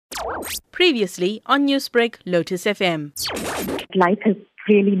Previously on Newsbreak, Lotus FM. Life has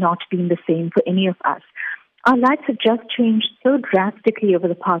really not been the same for any of us. Our lives have just changed so drastically over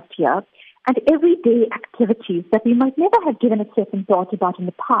the past year, and everyday activities that we might never have given a second thought about in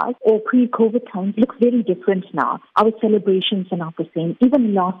the past or pre-COVID times look very different now. Our celebrations are not the same.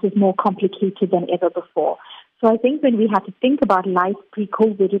 Even loss is more complicated than ever before. So I think when we had to think about life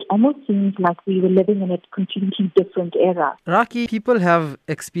pre-COVID, it almost seems like we were living in a completely different era. Rakhi, people have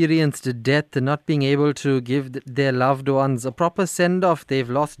experienced death, not being able to give their loved ones a proper send-off. They've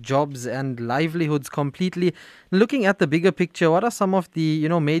lost jobs and livelihoods completely. Looking at the bigger picture, what are some of the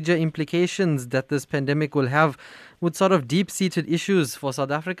major implications that this pandemic will have with sort of deep-seated issues for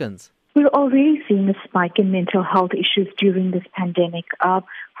South Africans? We're already seeing a spike in mental health issues during this pandemic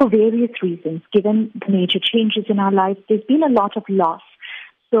for various reasons. Given the major changes in our lives, there's been a lot of loss.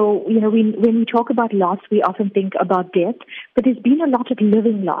 So, when we talk about loss, we often think about death, but there's been a lot of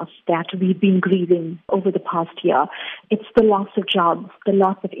living loss that we've been grieving over the past year. It's the loss of jobs, the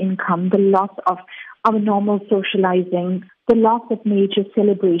loss of income, the loss of our normal socializing, the loss of major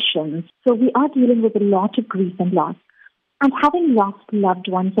celebrations. So we are dealing with a lot of grief and loss. And having lost loved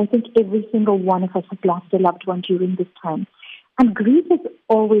ones, I think every single one of us has lost a loved one during this time. And grief is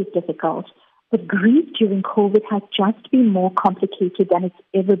always difficult, but grief during COVID has just been more complicated than it's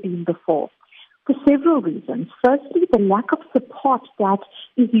ever been before, for several reasons. Firstly, the lack of support that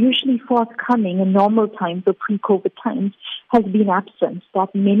is usually forthcoming in normal times or pre-COVID times has been absent, that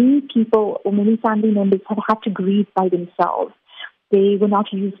many people or many family members have had to grieve by themselves. They were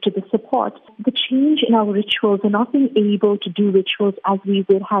not used to the support. The change in our rituals and not being able to do rituals as we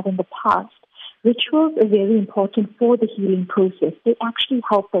would have in the past. Rituals are very important for the healing process. They actually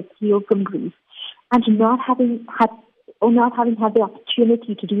help us heal from grief. And not having had the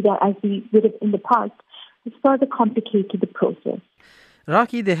opportunity to do that as we would have in the past has further complicated the process.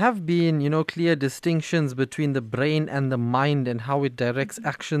 Rakhi, there have been, clear distinctions between the brain and the mind and how it directs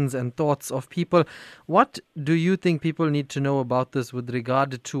actions and thoughts of people. What do you think people need to know about this with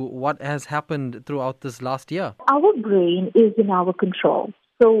regard to what has happened throughout this last year? Our brain is in our control.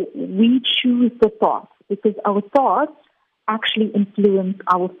 So we choose the thoughts because our thoughts actually influence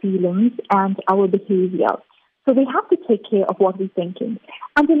our feelings and our behavior. So we have to take care of what we're thinking.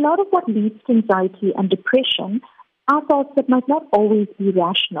 And a lot of what leads to anxiety and depression are thoughts that might not always be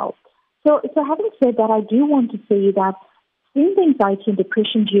rational. So having said that, I do want to say that seeing the anxiety and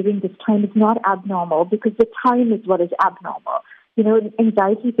depression during this time is not abnormal because the time is what is abnormal.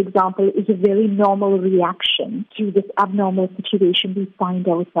 Anxiety, for example, is a very normal reaction to this abnormal situation we find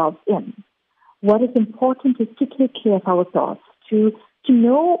ourselves in. What is important is to take care of our thoughts, to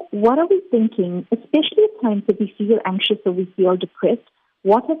know what are we thinking, especially at times that we feel anxious or we feel depressed.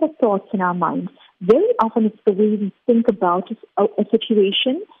 What are the thoughts in our minds? Very often it's the way we think about a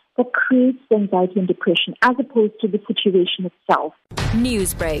situation that creates anxiety and depression as opposed to the situation itself.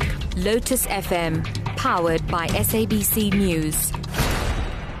 Newsbreak, Lotus FM, powered by SABC News.